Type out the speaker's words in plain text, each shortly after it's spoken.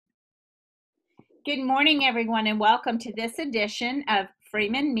Good morning, everyone, and welcome to this edition of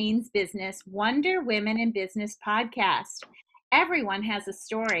Freeman Means Business Wonder Women in Business podcast. Everyone has a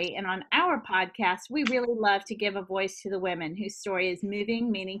story, and on our podcast, we really love to give a voice to the women whose story is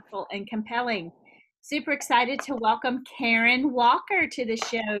moving, meaningful, and compelling. Super excited to welcome Karen Walker to the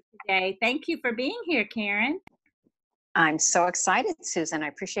show today. Thank you for being here, Karen. I'm so excited, Susan. I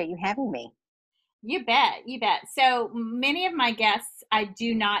appreciate you having me. You bet, you bet. So many of my guests I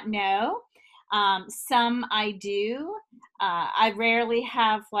do not know. Some I do. I rarely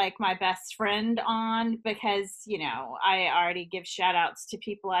have like my best friend on because, I already give shout outs to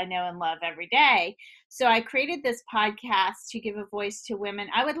people I know and love every day. So I created this podcast to give a voice to women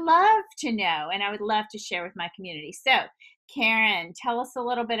I would love to know and I would love to share with my community. So, Karen, tell us a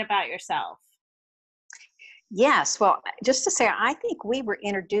little bit about yourself. Yes, well, just to say, I think we were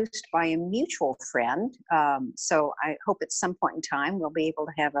introduced by a mutual friend. So I hope at some point in time we'll be able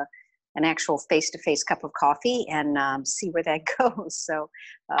to have an actual face-to-face cup of coffee and see where that goes. So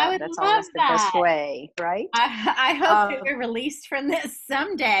I would that's love always the best that. way, right? I hope that Um, we're released from this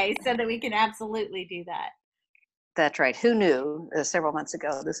someday so that we can absolutely do that. that's right. Who knew several months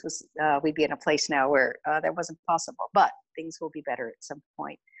ago this was we'd be in a place now where that wasn't possible, but things will be better at some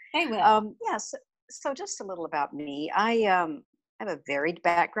point. They will. Yes. So just a little about me. I have a varied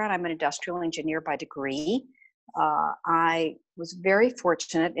background. I'm an industrial engineer by degree. I was very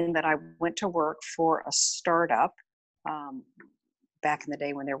fortunate in that I went to work for a startup um, back in the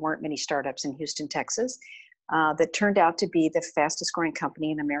day when there weren't many startups in Houston, Texas, that turned out to be the fastest growing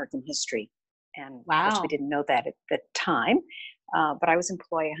company in American history. And of course, we Wow. didn't know that at the time. But I was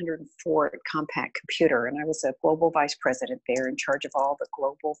employee 104 at Compaq Computer, and I was a global vice president there in charge of all the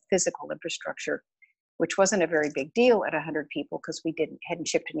global physical infrastructure, which wasn't a very big deal at 100 people because we hadn't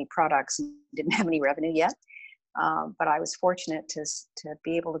shipped any products and didn't have any revenue yet. But I was fortunate to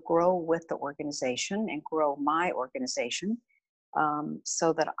be able to grow with the organization and grow my organization,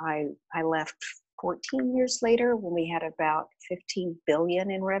 so that I left 14 years later when we had about 15 billion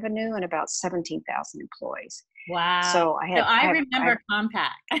in revenue and about 17,000 employees. Wow. So I So had I I have I remember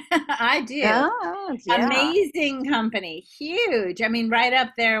Compaq. I do. yeah. Amazing company. Huge. I mean, right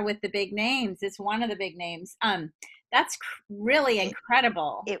up there with the big names. It's one of the big names. That's really It,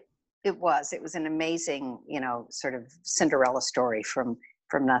 incredible. it it was an amazing, sort of Cinderella story from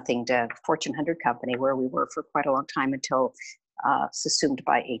nothing to Fortune 100 company where we were for quite a long time until subsumed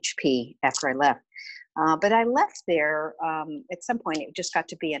by HP after I left. But I left there at some point. It just got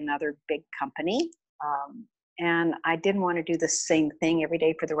to be another big company, and I didn't want to do the same thing every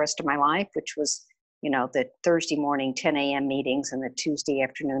day for the rest of my life, which was, the Thursday morning 10 a.m. meetings and the Tuesday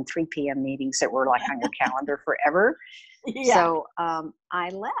afternoon 3 p.m. meetings that were like on your calendar forever. Yeah. So I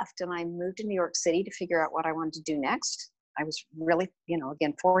left and I moved to New York City to figure out what I wanted to do next. I was really,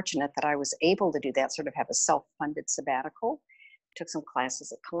 again, fortunate that I was able to do that, sort of have a self-funded sabbatical. Took some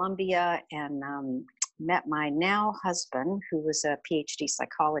classes at Columbia and met my now husband, who was a PhD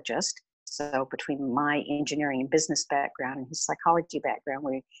psychologist. So between my engineering and business background and his psychology background,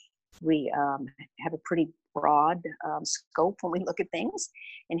 we have a pretty broad scope when we look at things.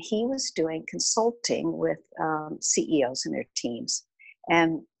 And he was doing consulting with CEOs and their teams.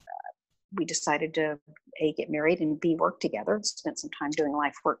 And we decided to A, get married, and B, work together. Spent some time doing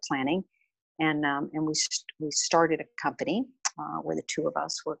life work planning. And we started a company where the two of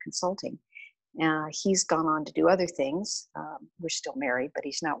us were consulting. He's gone on to do other things. We're still married, but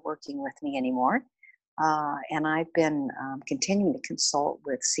he's not working with me anymore. And I've been continuing to consult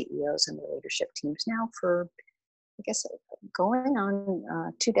with CEOs and their leadership teams now for, I guess, going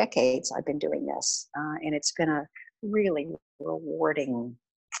on 2 decades. I've been doing this, and it's been a really rewarding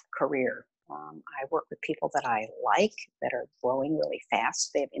career. I work with people that I like, that are growing really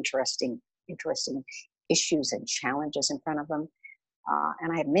fast. They have interesting issues and challenges in front of them.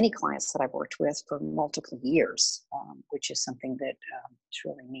 And I have many clients that I've worked with for multiple years, which is something that is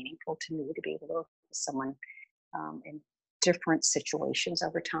really meaningful to me, to be able to work with someone in different situations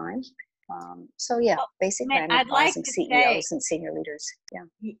over time. So yeah, Well, basically I'm I'd like advising to say, CEOs and senior leaders.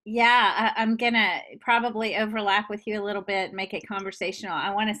 Yeah. yeah, I'm going to probably overlap with you a little bit, make it conversational. I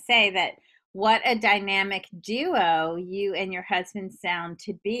want to say that what a dynamic duo you and your husband sound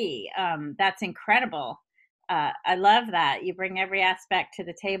to be. That's incredible. I love that. You bring every aspect to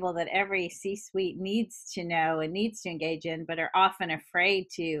the table that every C suite needs to know and needs to engage in, but are often afraid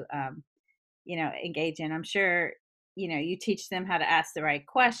to, engage in. I'm sure, you teach them how to ask the right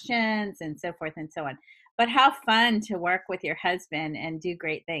questions and so forth and so on. But how fun to work with your husband and do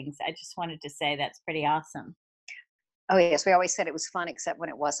great things. I just wanted to say that's pretty awesome. Oh yes, we always said it was fun, except when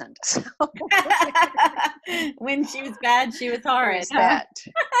it wasn't. So When she was bad, she was it horrid, was huh? that.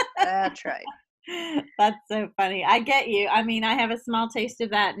 That's right. That's so funny. I get you. I mean, I have a small taste of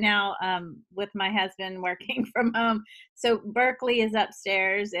that now with my husband working from home. So Berkeley is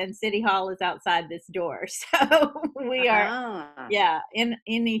upstairs and City Hall is outside this door. So we are, Ah, yeah, in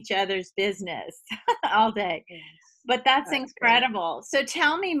each other's business all day. yes, But that's that's great. incredible. So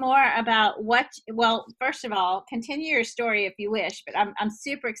tell me more about what, well, first of all, continue your story if you wish, but I'm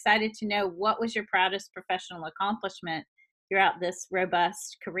super excited to know what was your proudest professional accomplishment throughout this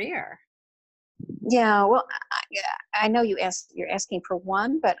robust career. Yeah, well, I know you're asking for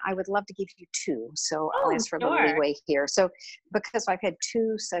one, but I would love to give you two. So I'll Oh, ask for a little sure. leeway here. So because I've had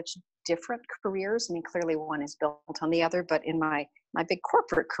two such different careers, I mean, clearly one is built on the other, but in my big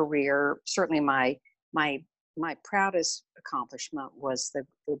corporate career, certainly my my proudest accomplishment was the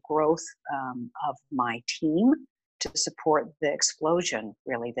growth of my team to support the explosion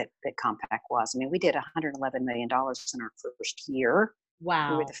really that Compaq was. I mean, we did $111 million in our first year. We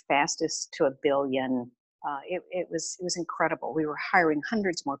were Wow. the fastest to a billion. It was incredible. We were hiring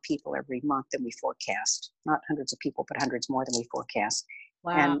hundreds more people every month than we forecast. Not hundreds of people, but hundreds more than we forecast.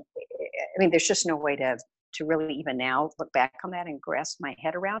 Wow. And I mean, there's just no way to really even now look back on that and grasp my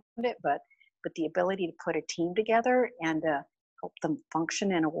head around it. But the ability to put a team together and help them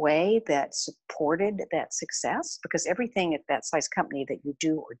function in a way that supported that success, because everything at that size company that you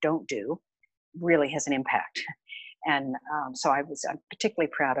do or don't do really has an impact. And so I'm particularly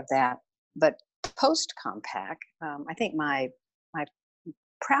proud of that. But post Compaq, I think my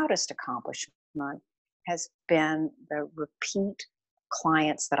proudest accomplishment has been the repeat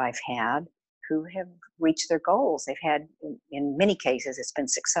clients that I've had who have reached their goals. They've had, in many cases, it's been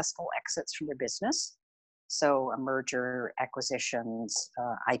successful exits from their business. So a merger, acquisitions,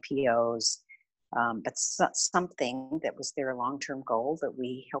 IPOs, but something that was their long-term goal that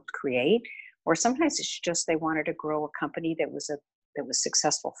we helped create. Or sometimes it's just they wanted to grow a company that was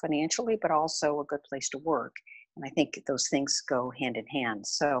successful financially, but also a good place to work. And I think those things go hand in hand.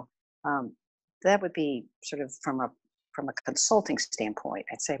 So um, that would be sort of from a consulting standpoint,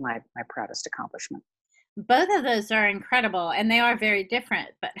 I'd say my proudest accomplishment. Both of those are incredible and they are very different,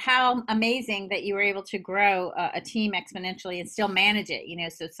 but how amazing that you were able to grow a team exponentially and still manage it, you know,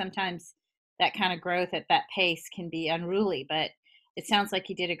 so sometimes that kind of growth at that pace can be unruly, but it sounds like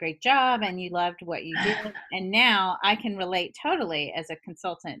you did a great job and you loved what you did. And now I can relate totally as a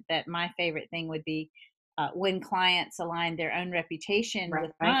consultant that my favorite thing would be when clients align their own reputation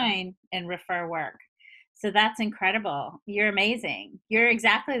with Right. mine and refer work. So that's incredible. You're amazing. You're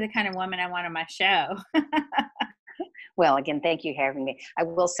exactly the kind of woman I want on my show. Well, again, thank you for having me. I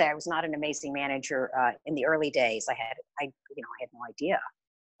will say I was not an amazing manager in the early days. I had no idea.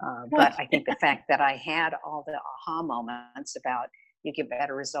 But I think the fact that I had all the aha moments about you get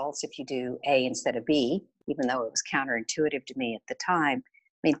better results if you do A instead of B, even though it was counterintuitive to me at the time.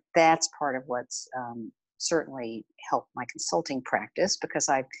 I mean, that's part of what's certainly helped my consulting practice, because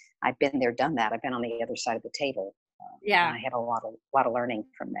I've been there, done that. I've been on the other side of the table, and Yeah. I had a lot of learning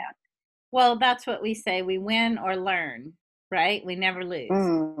from that. Well, that's what we say. We win or learn, right? We never lose.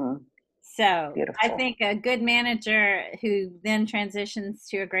 Mm, So I beautiful. think a good manager who then transitions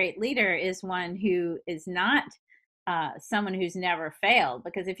to a great leader is one who is not someone who's never failed.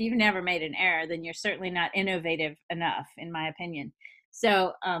 Because if you've never made an error, then you're certainly not innovative enough, in my opinion.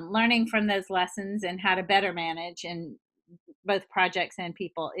 So learning from those lessons and how to better manage in both projects and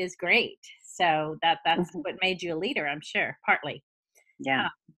people is great. So that's Mhm. what made you a leader, I'm sure, partly. Yeah.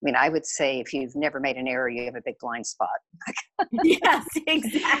 I mean, I would say if you've never made an error, you have a big blind spot. Yes,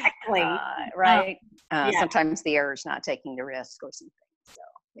 exactly. Um, Right? yeah, Sometimes the error is not taking the risk or something. So,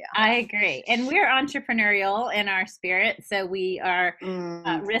 yeah. I agree. And we're entrepreneurial in our spirit, so we are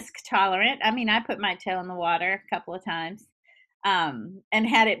Mm, risk tolerant. I mean, I put my toe in the water a couple of times and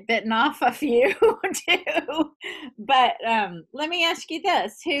had it bitten off a few too. But let me ask you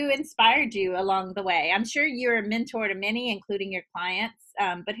this: who inspired you along the way? I'm sure you're a mentor to many, including your clients.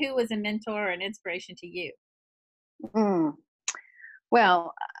 But who was a mentor or an inspiration to you? mm.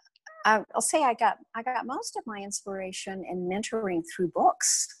 Well, I'll say I got most of my inspiration and mentoring through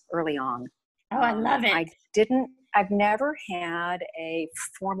books early on. Oh, I love it. I've never had a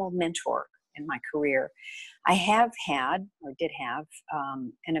formal mentor in my career. I have had, or did have,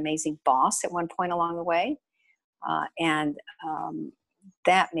 an amazing boss at one point along the way. And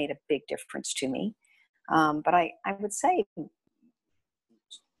that made a big difference to me. But I would say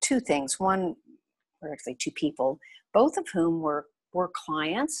two things. One, or actually two people, both of whom were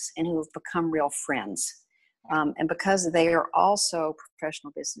clients and who have become real friends. And because they are also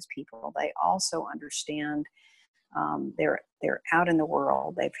professional business people, they also understand. They're out in the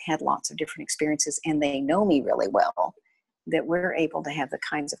world. They've had lots of different experiences, and they know me really well. that we're able to have the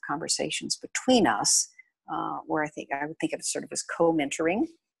kinds of conversations between us where I would think of it sort of as co-mentoring.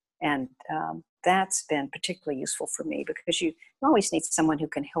 And that's been particularly useful for me because you always need someone who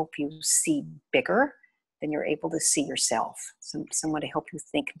can help you see bigger than you're able to see yourself, someone to help you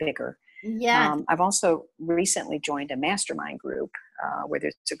think bigger. Yes. I've also recently joined a mastermind group where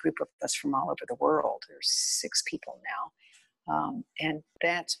there's a group of us from all over the world. There's 6 people now. And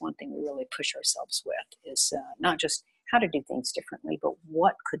that's one thing we really push ourselves with is not just how to do things differently, but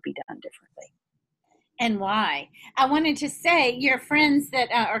what could be done differently. And why? I wanted to say your friends that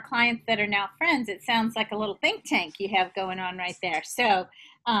or clients that are now friends, it sounds like a little think tank you have going on right there. So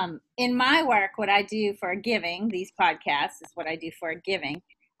in my work, what I do for giving, these podcasts is what I do for giving.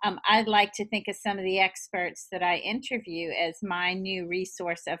 I'd like to think of some of the experts that I interview as my new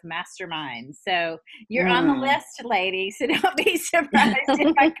resource of masterminds. So you're on the list, lady. So don't be surprised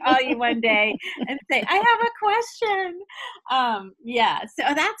if I call you one day and say, I have a question. Yeah,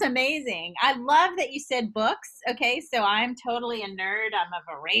 so that's amazing. I love that you said books. Okay, so I'm totally a nerd. I'm a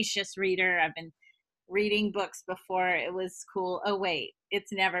voracious reader. I've been reading books before it was cool. Oh, wait,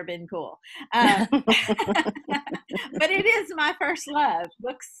 it's never been cool. But it is my first love.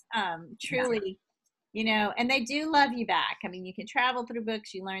 Books truly, and they do love you back. I mean, you can travel through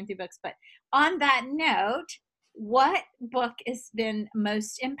books, you learn through books. But on that note, what book has been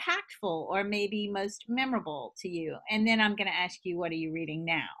most impactful or maybe most memorable to you? And then I'm going to ask you, what are you reading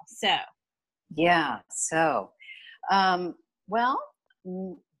now? Well,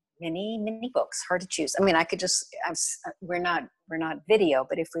 many books, hard to choose. I mean, I could just, we're not video,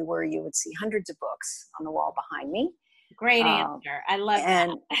 but if we were, you would see hundreds of books on the wall behind me. Great answer. I love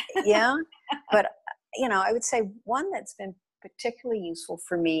and that. Yeah, but I would say one that's been particularly useful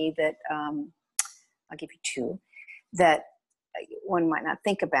for me that I'll give you 2 that one might not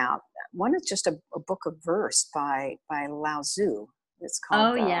think about. One is just a book of verse by Lao Tzu. It's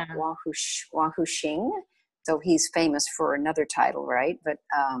called Hua Xing. So he's famous for another title, right? But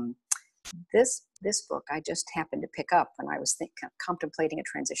this book I just happened to pick up when I was contemplating a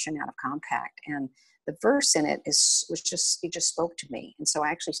transition out of Compact, and the verse in it it just spoke to me, and so I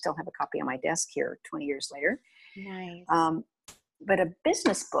actually still have a copy on my desk here 20 years later. Nice. But a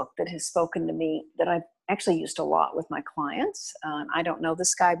business book that has spoken to me that I've actually used a lot with my clients. I don't know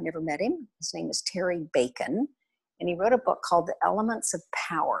this guy, I've never met him. His name is Terry Bacon, and he wrote a book called The Elements of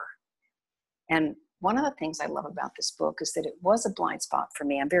Power. And one of the things I love about this book is that it was a blind spot for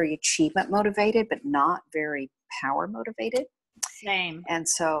me. I'm very achievement motivated, but not very power motivated. Same. And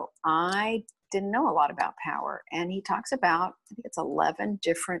so I didn't know a lot about power. And he talks about, I think it's 11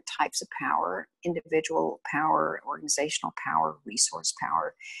 different types of power: individual power, organizational power, resource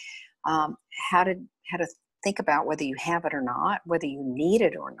power, how to think about whether you have it or not, whether you need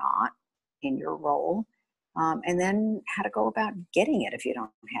it or not in your role, and then how to go about getting it if you don't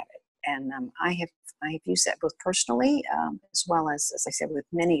have it. And I have used that both personally as well as I said, with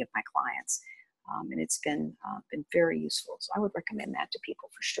many of my clients, and it's been very useful. So I would recommend that to people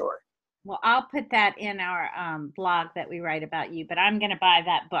for sure. Well, I'll put that in our blog that we write about you, but I'm going to buy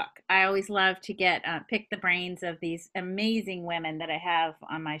that book. I always love to pick the brains of these amazing women that I have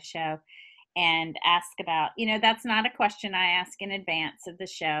on my show and ask about, that's not a question I ask in advance of the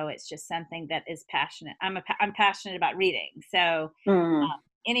show. It's just something that is passionate. I'm passionate about reading. So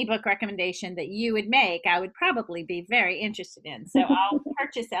any book recommendation that you would make, I would probably be very interested in. So I'll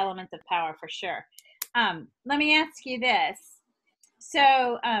purchase Elements of Power for sure. Let me ask you this.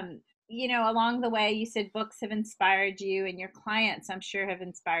 So, along the way, you said books have inspired you, and your clients, I'm sure, have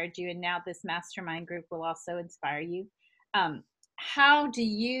inspired you. And now this mastermind group will also inspire you. How do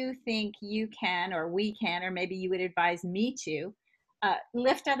you think you can, or we can, or maybe you would advise me to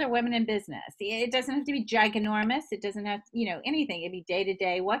lift other women in business? It doesn't have to be ginormous. It doesn't have, anything. It'd be day to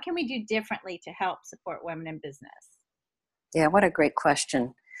day. What can we do differently to help support women in business? Yeah, what a great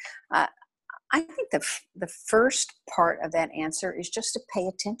question. I think the first part of that answer is just to pay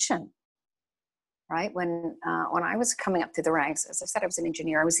attention, right? When I was coming up through the ranks, as I said, I was an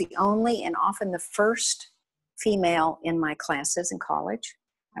engineer. I was the only and often the first female in my classes in college.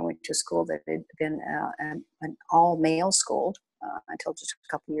 I went to a school that had been an all-male school until just a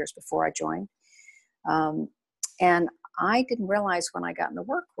couple of years before I joined. And I didn't realize when I got in the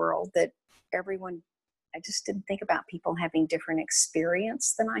work world that I just didn't think about people having different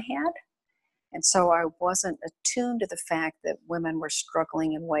experience than I had. And so I wasn't attuned to the fact that women were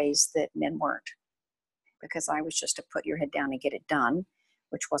struggling in ways that men weren't, because I was just to put your head down and get it done,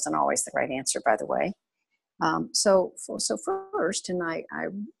 which wasn't always the right answer, by the way. So first, and I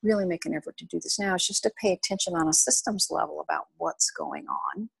really make an effort to do this now, is just to pay attention on a systems level about what's going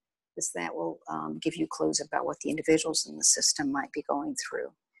on because that will give you clues about what the individuals in the system might be going through.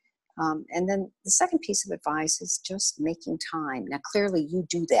 And then the second piece of advice is just making time. Now, clearly, you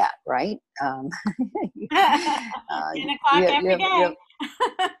do that, right? You, 10 o'clock every day.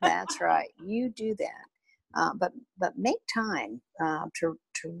 that's right. You do that. But make time to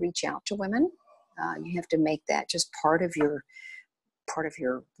reach out to women. You have to make that just part of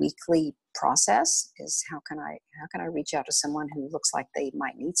your weekly process. Is how can I reach out to someone who looks like they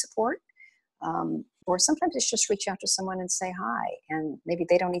might need support? Or sometimes it's just reach out to someone and say hi, and maybe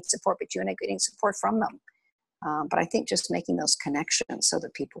they don't need support, but you end up getting support from them. But I think just making those connections so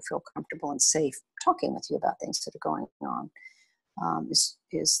that people feel comfortable and safe talking with you about things that are going on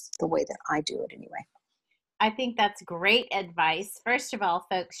is the way that I do it anyway. I think that's great advice. First of all,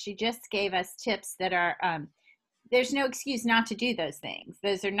 folks, she just gave us tips that are, there's no excuse not to do those things.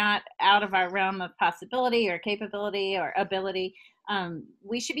 Those are not out of our realm of possibility or capability or ability.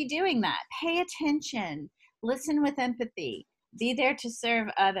 We should be doing that. Pay attention, listen with empathy, be there to serve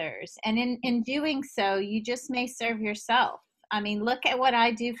others. And in doing so, you just may serve yourself. I mean, look at what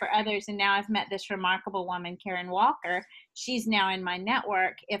I do for others. And now I've met this remarkable woman, Karen Walker. She's now in my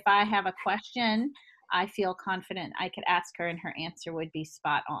network. If I have a question, I feel confident I could ask her and her answer would be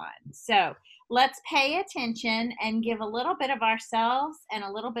spot on. So let's pay attention and give a little bit of ourselves and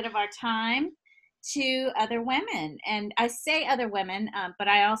a little bit of our time to other women. And I say other women, but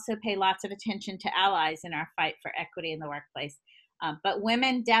I also pay lots of attention to allies in our fight for equity in the workplace. But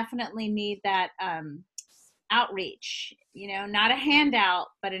women definitely need that outreach, not a handout,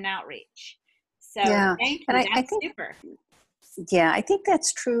 but an outreach. So Yeah, thank and you. I That's think super. yeah, I think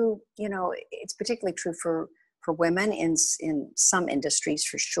that's true. It's particularly true for women in some industries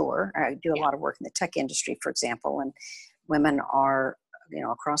for sure. I do a Yeah. lot of work in the tech industry, for example, and women are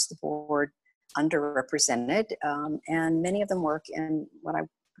across the board underrepresented, and many of them work in what I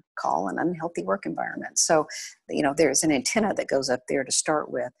call an unhealthy work environment. So, there's an antenna that goes up there to start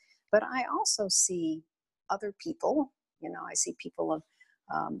with. But I also see other people. I see people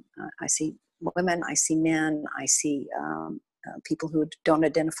I see women, I see men, I see people who don't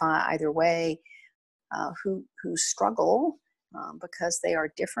identify either way, who struggle because they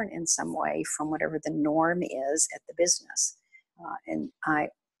are different in some way from whatever the norm is at the business. And I'm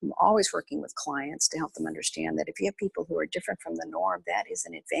always working with clients to help them understand that if you have people who are different from the norm, that is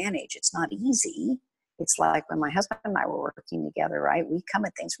an advantage. It's not easy. It's like when my husband and I were working together, right? We come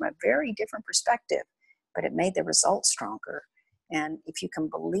at things from a very different perspective, but it made the results stronger. And if you can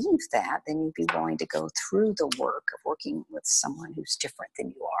believe that, then you'd be willing to go through the work of working with someone who's different than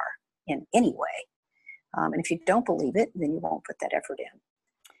you are in any way. And if you don't believe it, then you won't put that effort in.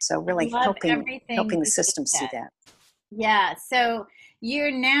 So I really love helping everything the you system just see said. that. Yeah, so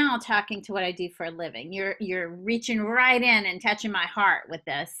you're now talking to what I do for a living. You're reaching right in and touching my heart with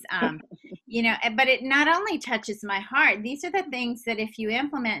this. But it not only touches my heart, these are the things that if you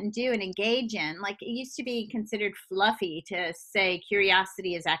implement and do and engage in, like it used to be considered fluffy to say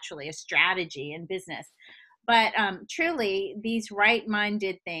curiosity is actually a strategy in business. But truly, these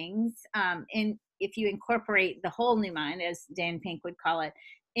right-minded things, if you incorporate the whole new mind, as Dan Pink would call it,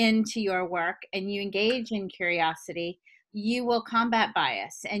 into your work and you engage in curiosity, you will combat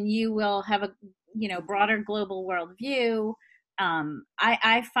bias and you will have a broader global worldview.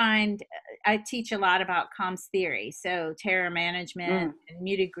 I find I teach a lot about comms theory, so terror management and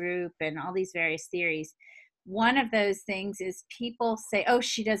muted group and all these various theories. One of those things is people say, "Oh,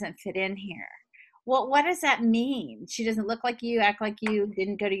 she doesn't fit in here." Well, what does that mean? She doesn't look like you, act like you,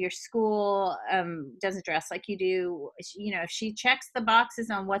 didn't go to your school, doesn't dress like you do. If she checks the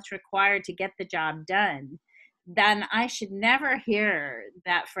boxes on what's required to get the job done, then I should never hear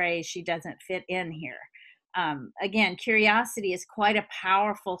that phrase, she doesn't fit in here. Again, curiosity is quite a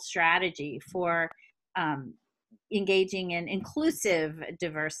powerful strategy for engaging in inclusive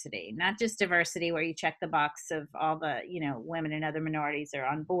diversity, not just diversity where you check the box of all the women and other minorities are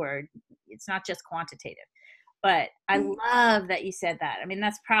on board. It's not just quantitative. But I love that you said that. I mean,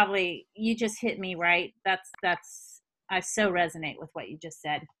 that's probably, you just hit me right. I so resonate with what you just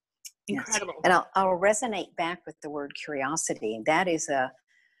said. Incredible. Yes. And I'll resonate back with the word curiosity. That is a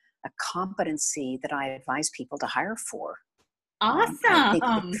competency that I advise people to hire for.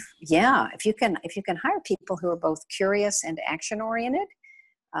 Awesome. If you can hire people who are both curious and action oriented,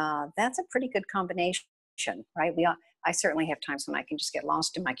 that's a pretty good combination, right? I certainly have times when I can just get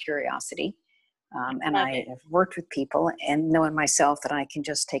lost in my curiosity, and I have worked with people and know in myself that I can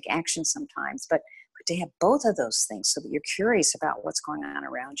just take action sometimes. But to have both of those things, so that you're curious about what's going on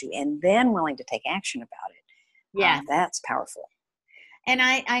around you and then willing to take action about it, yeah, that's powerful. And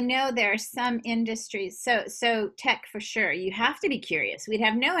I know there are some industries, so tech for sure, you have to be curious. We'd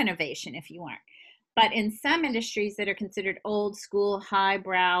have no innovation if you weren't. But in some industries that are considered old school,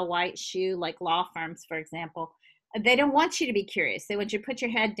 highbrow, white shoe, like law firms, for example, they don't want you to be curious. They want you to put your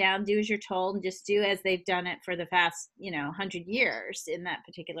head down, do as you're told, and just do as they've done it for the past, 100 years in that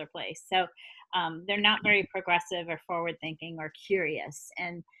particular place. So they're not very progressive or forward thinking or curious.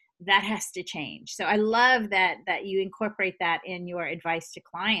 And that has to change. So I love that you incorporate that in your advice to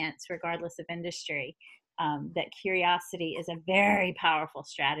clients, regardless of industry. That curiosity is a very powerful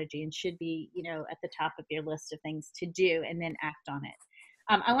strategy and should be, at the top of your list of things to do and then act on it.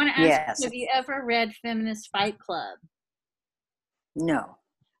 I want to ask you, Yes. have you ever read Feminist Fight Club? No.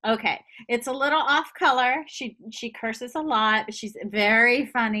 Okay, it's a little off color. She curses a lot, but she's very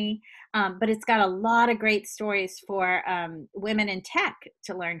funny. But it's got a lot of great stories for women in tech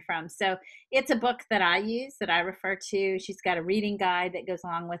to learn from. So it's a book that I use, that I refer to. She's got a reading guide that goes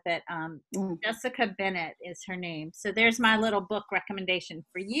along with it. Mm. Jessica Bennett is her name. So there's my little book recommendation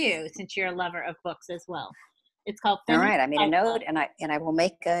for you, since you're a lover of books as well. It's called All Feminist right. I made a Fight Club. note, and I will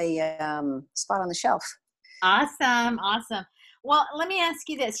make a spot on the shelf. Awesome, awesome. Well, let me ask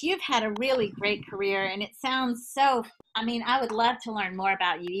you this. You've had a really great career, and it sounds so, I mean, I would love to learn more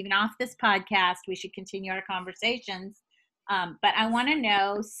about you, even off this podcast. We should continue our conversations. But I want to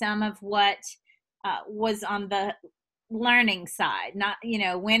know some of what was on the learning side. Not,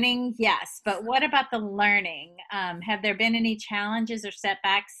 winning, yes, but what about the learning? Have there been any challenges or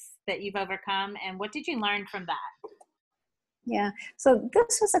setbacks that you've overcome, and what did you learn from that? Yeah. So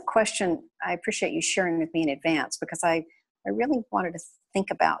this was a question I appreciate you sharing with me in advance, because I really wanted to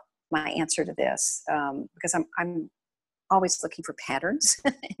think about my answer to this, because I'm always looking for patterns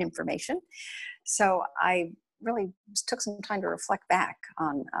and information. So I really took some time to reflect back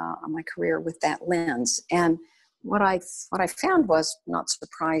on my career with that lens. And what I found was not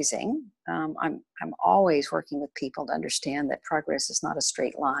surprising. I'm always working with people to understand that progress is not a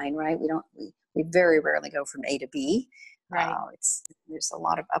straight line, right? We very rarely go from A to B. Right. There's a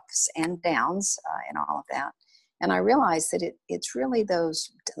lot of ups and downs in all of that. And I realized that it's really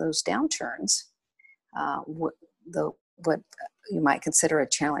those downturns, what you might consider a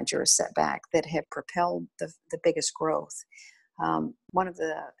challenge or a setback, that have propelled the biggest growth. One of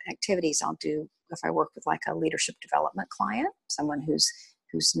the activities I'll do if I work with like a leadership development client, someone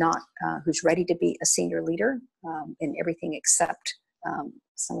who's not who's ready to be a senior leader in everything except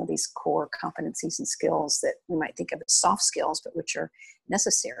some of these core competencies and skills that we might think of as soft skills, but which are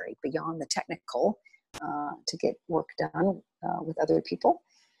necessary beyond the technical to get work done with other people.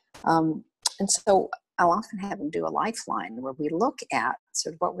 And so I'll often have them do a lifeline where we look at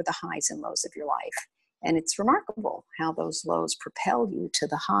sort of what were the highs and lows of your life. And it's remarkable how those lows propel you to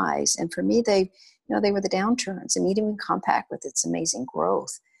the highs. And for me, they were the downturns. And even Compaq, with its amazing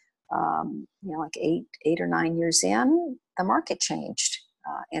growth, like 8 or 9 years in, the market changed.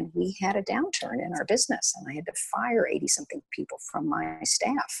 And we had a downturn in our business, and I had to fire 80-something people from my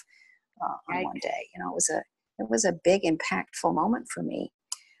staff on one day. It was a big, impactful moment for me.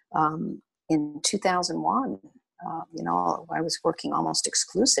 In 2001, I was working almost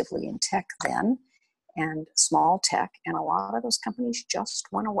exclusively in tech then, and small tech, and a lot of those companies just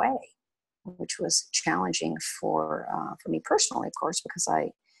went away, which was challenging for me personally, of course, because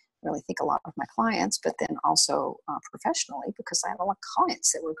I really think a lot of my clients, but then also professionally, because I had a lot of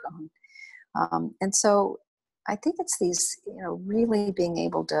clients that were gone. And so I think it's these, really being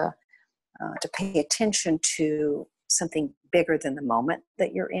able to pay attention to something bigger than the moment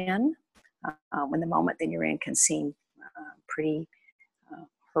that you're in, when the moment that you're in can seem pretty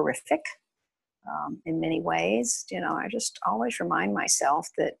horrific in many ways. I just always remind myself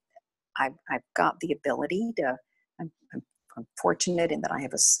that I've got the ability to, I'm fortunate in that I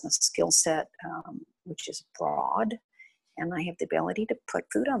have a skill set which is broad, and I have the ability to put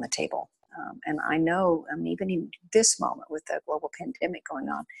food on the table. And I know, even in this moment with the global pandemic going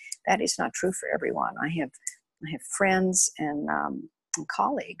on, that is not true for everyone. I have friends and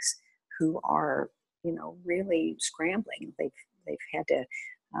colleagues who are, really scrambling. They've had to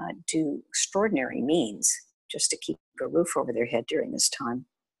do extraordinary means just to keep a roof over their head during this time.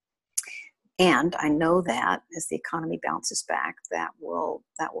 And I know that as the economy bounces back, that will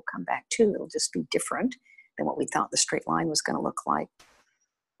come back too. It'll just be different than what we thought the straight line was going to look like.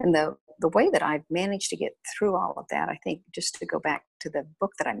 And the way that I've managed to get through all of that, I think, just to go back to the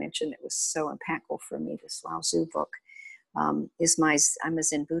book that I mentioned, it was so impactful for me, this Lao Tzu book, I'm a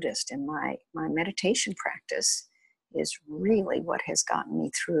Zen Buddhist, and my meditation practice is really what has gotten me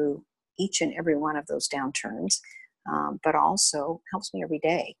through each and every one of those downturns, but also helps me every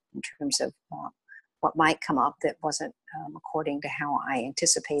day in terms of what might come up that wasn't according to how I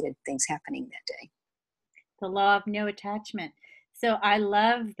anticipated things happening that day. The law of no attachment. So I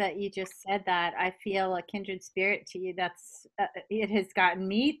love that you just said that. I feel a kindred spirit to you. That's it has gotten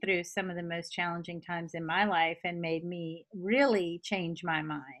me through some of the most challenging times in my life and made me really change my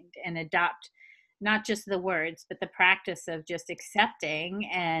mind and adopt not just the words, but the practice of just accepting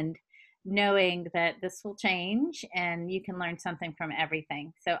and knowing that this will change and you can learn something from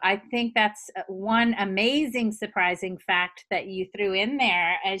everything. So I think that's one amazing, surprising fact that you threw in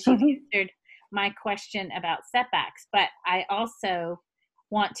there as you answered my question about setbacks. But I also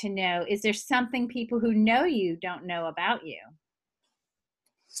want to know, is there something people who know you don't know about you?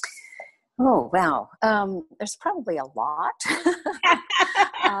 Oh, wow. There's probably a lot.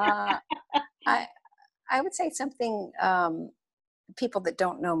 uh, I, I would say something people that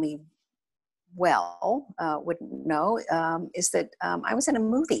don't know me well wouldn't know is that I was in a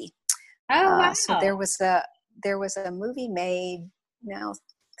movie. Oh, So wow. there was a movie made now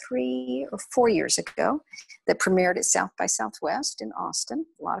 3 or 4 years ago that premiered at South by Southwest in Austin.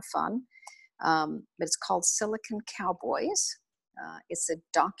 A lot of fun. But it's called Silicon Cowboys. It's a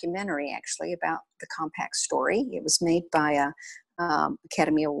documentary actually about the Compaq story. It was made by a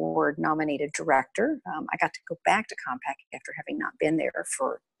Academy Award nominated director. I got to go back to Compaq after having not been there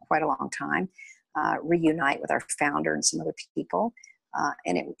for quite a long time, reunite with our founder and some other people.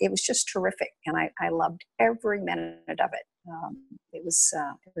 And it was just terrific. And I loved every minute of it. It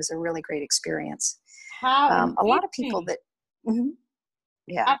was a really great experience. How A lot of people engaging. that, mhm,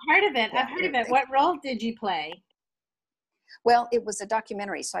 yeah, I've heard of it. yeah. I've heard of it. What role did you play? Well, it was a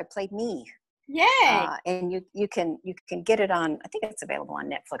documentary, so I played me. Yay. And you can get it on. I think it's available on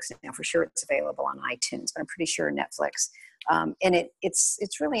Netflix now. For sure, it's available on iTunes, but I'm pretty sure Netflix. And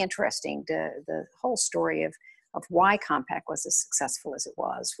it's really interesting, the whole story of why Compaq was as successful as it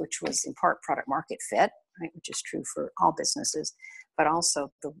was, which was in part product market fit, right, which is true for all businesses, but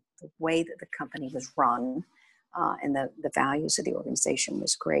also the way that the company was run and the values of the organization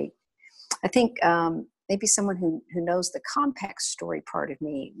was great. I think maybe someone who knows the Compaq story part of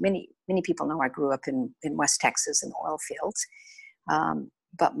me. Many people know I grew up in West Texas in the oil fields,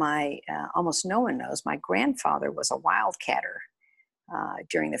 but my almost no one knows my grandfather was a wildcatter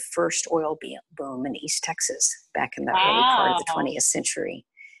during the first oil boom in East Texas back in the early part of the Wow. 20th century.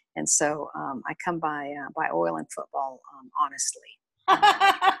 And so I come by oil and football honestly.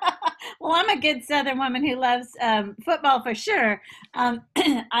 Well, I'm a good Southern woman who loves football for sure.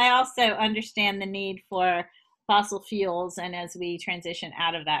 I also understand the need for fossil fuels, and as we transition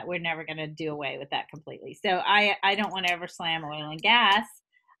out of that, we're never going to do away with that completely. So I don't want to ever slam oil and gas,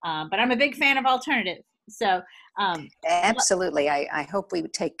 but I'm a big fan of alternatives. So Absolutely. I hope we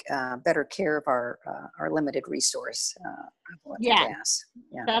would take better care of our limited resource, oil and yeah, gas.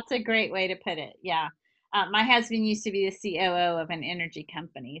 Yeah. that's a great way to put it. Yeah. My husband used to be the COO of an energy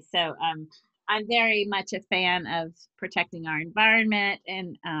company. So I'm very much a fan of protecting our environment.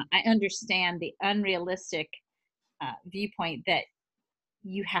 And I understand the unrealistic viewpoint that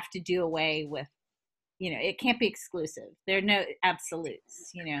you have to do away with, it can't be exclusive. There are no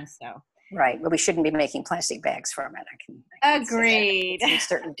absolutes, so. Right. But we shouldn't be making plastic bags from it. I can say that Agreed. with some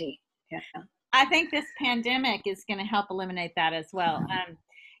certainty. Yeah. I think this pandemic is going to help eliminate that as well.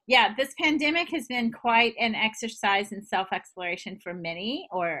 Yeah, this pandemic has been quite an exercise in self-exploration for many,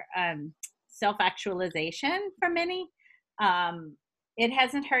 or self-actualization for many. It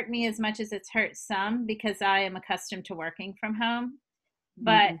hasn't hurt me as much as it's hurt some because I am accustomed to working from home.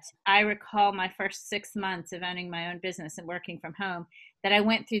 But I recall my first 6 months of owning my own business and working from home that I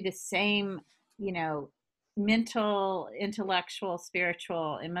went through the same, mental, intellectual,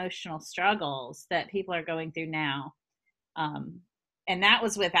 spiritual, emotional struggles that people are going through now. And that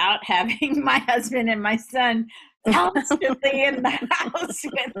was without having my husband and my son constantly in the house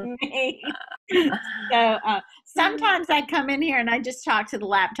with me. So sometimes I come in here and I just talk to the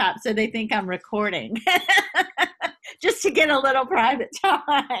laptop so they think I'm recording just to get a little private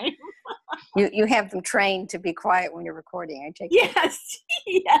time. You have them trained to be quiet when you're recording. I take it. Yes,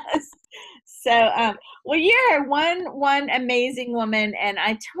 yes. So, well, you're one amazing woman, and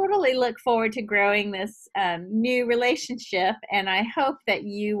I totally look forward to growing this new relationship. And I hope that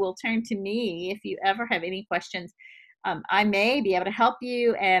you will turn to me if you ever have any questions. I may be able to help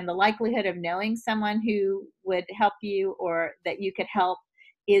you, and the likelihood of knowing someone who would help you or that you could help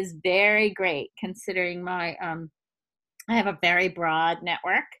is very great, considering my I have a very broad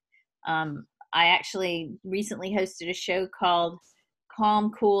network. I actually recently hosted a show called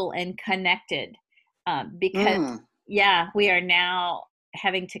Calm, Cool, and Connected because, yeah, we are now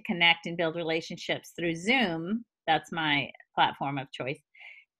having to connect and build relationships through Zoom. That's my platform of choice.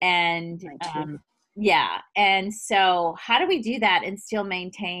 And Yeah. And so how do we do that and still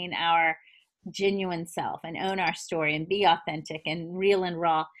maintain our genuine self and own our story and be authentic and real and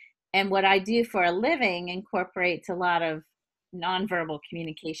raw? And what I do for a living incorporates a lot of nonverbal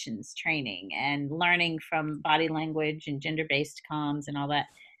communications training and learning from body language and gender-based comms and all that.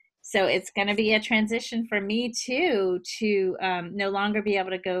 So it's going to be a transition for me too, to no longer be able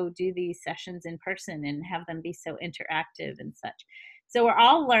to go do these sessions in person and have them be so interactive and such. So we're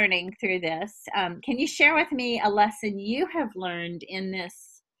all learning through this. Can you share with me a lesson you have learned in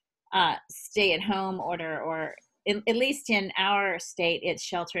this stay-at-home order, or at least in our state, it's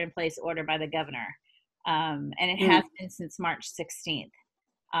shelter-in-place order by the governor, and it has been since March 16th.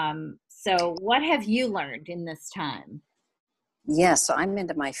 So what have you learned in this time? Yes, so I'm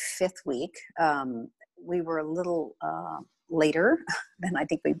into my fifth week. We were a little later than I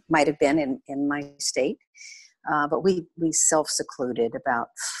think we might have been in my state, but we self-secluded about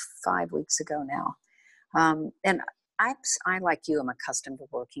 5 weeks ago now. And I, like you, am accustomed to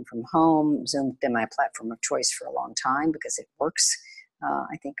working from home. Zoom's been my platform of choice for a long time because it works,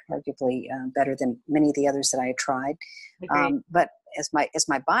 I think, arguably better than many of the others that I tried. But as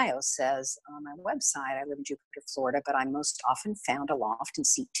my bio says on my website, I live in Jupiter, Florida, but I'm most often found aloft in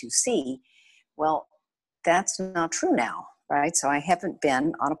Seat 2C. Well, that's not true now, right? So I haven't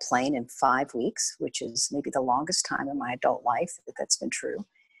been on a plane in 5 weeks, which is maybe the longest time in my adult life that's been true.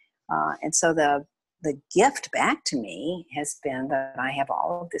 And so the gift back to me has been that I have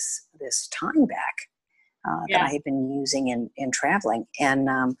all of this time back that I had been using in traveling.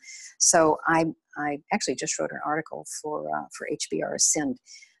 And so I actually just wrote an article for HBR Ascend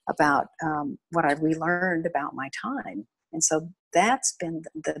about what I relearned about my time. And so that's been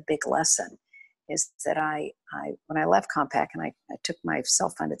the big lesson, is that I when I left Compaq and I took my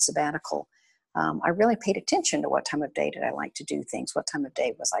self-funded sabbatical, I really paid attention to what time of day did I like to do things, what time of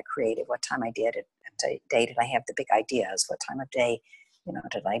day was I creative, what time of day did I have the big ideas, what time of day,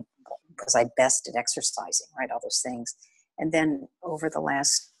 was I best at exercising, right? All those things. And then over the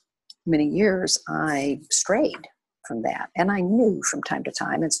last many years, I strayed from that. And I knew from time to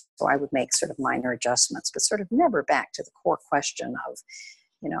time, and so I would make sort of minor adjustments, but sort of never back to the core question of,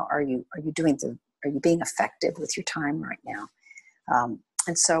 are you being effective with your time right now?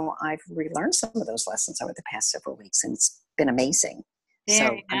 And so I've relearned some of those lessons over the past several weeks, and it's been amazing.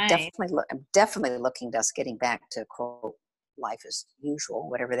 Very nice. I'm definitely looking to us getting back to, quote, life as usual,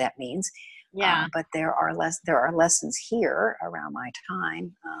 whatever that means. Yeah. But there are lessons here around my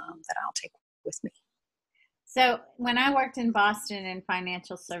time that I'll take with me. So when I worked in Boston in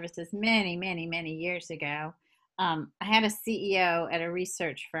financial services many, many, many years ago, I had a CEO at a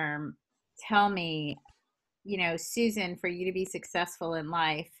research firm tell me, Susan, for you to be successful in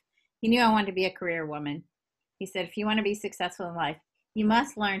life, he knew I wanted to be a career woman. He said, if you want to be successful in life, you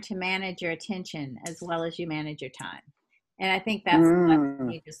must learn to manage your attention as well as you manage your time. And I think that's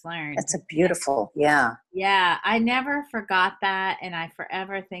what you just learned. That's a beautiful, yeah. Yeah, I never forgot that. And I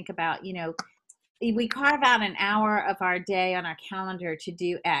forever think about, we carve out an hour of our day on our calendar to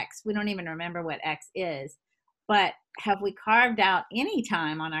do X. We don't even remember what X is. But have we carved out any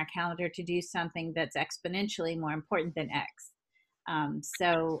time on our calendar to do something that's exponentially more important than X?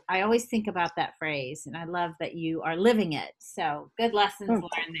 So I always think about that phrase, and I love that you are living it. So good lessons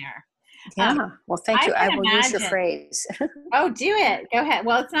learned there. Yeah. Well, thank you. I will use your phrase. Oh, do it. Go ahead.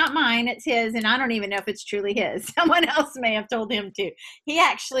 Well, it's not mine. It's his. And I don't even know if it's truly his. Someone else may have told him to. He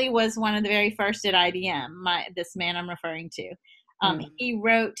actually was one of the very first at IBM, this man I'm referring to. He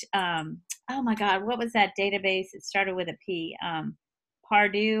wrote, oh my God, what was that database? It started with a P.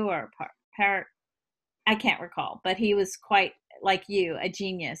 Pardue or I can't recall. But he was quite like you, a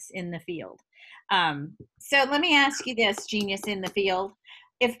genius in the field. So let me ask you this, genius in the field.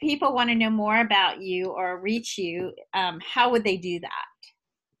 If people want to know more about you or reach you, how would they do that?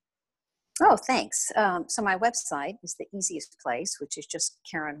 Oh, thanks. So my website is the easiest place, which is just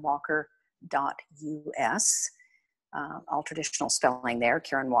KarenWalker.us. All traditional spelling there,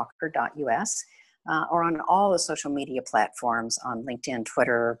 KarenWalker.us. Or on all the social media platforms, on LinkedIn,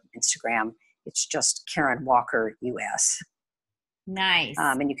 Twitter, Instagram, it's just Karen Walker US. Nice.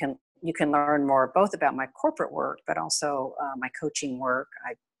 And you can learn more both about my corporate work, but also my coaching work.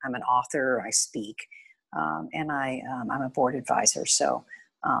 I'm an author, I speak, and I'm a board advisor. So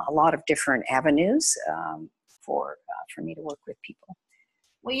a lot of different avenues for me to work with people.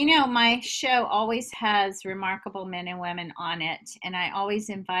 Well, my show always has remarkable men and women on it, and I always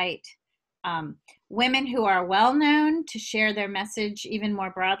invite women who are well known to share their message even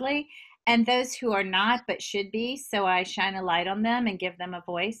more broadly, and those who are not but should be. So I shine a light on them and give them a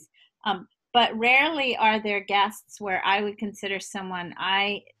voice. But rarely are there guests where I would consider someone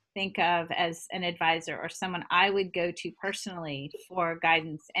I think of as an advisor or someone I would go to personally for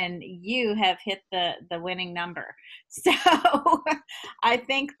guidance, and you have hit the winning number. So I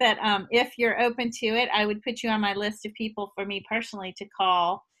think that if you're open to it, I would put you on my list of people for me personally to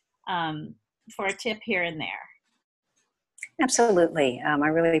call for a tip here and there. Absolutely. I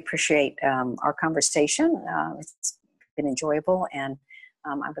really appreciate our conversation. It's been enjoyable, and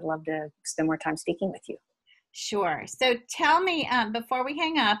I would love to spend more time speaking with you. Sure. So tell me, before we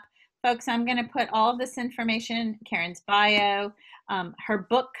hang up, folks, I'm going to put all of this information, Karen's bio, her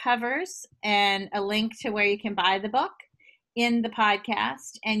book covers, and a link to where you can buy the book in the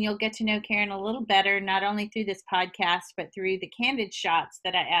podcast. And you'll get to know Karen a little better, not only through this podcast, but through the candid shots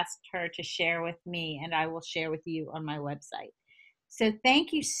that I asked her to share with me, and I will share with you on my website. So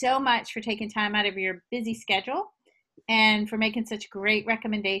thank you so much for taking time out of your busy schedule and for making such great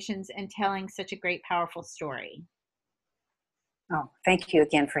recommendations and telling such a great, powerful story. Oh, thank you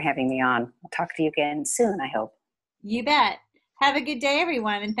again for having me on. I'll talk to you again soon, I hope. You bet. Have a good day,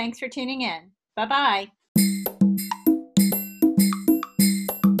 everyone, and thanks for tuning in. Bye-bye.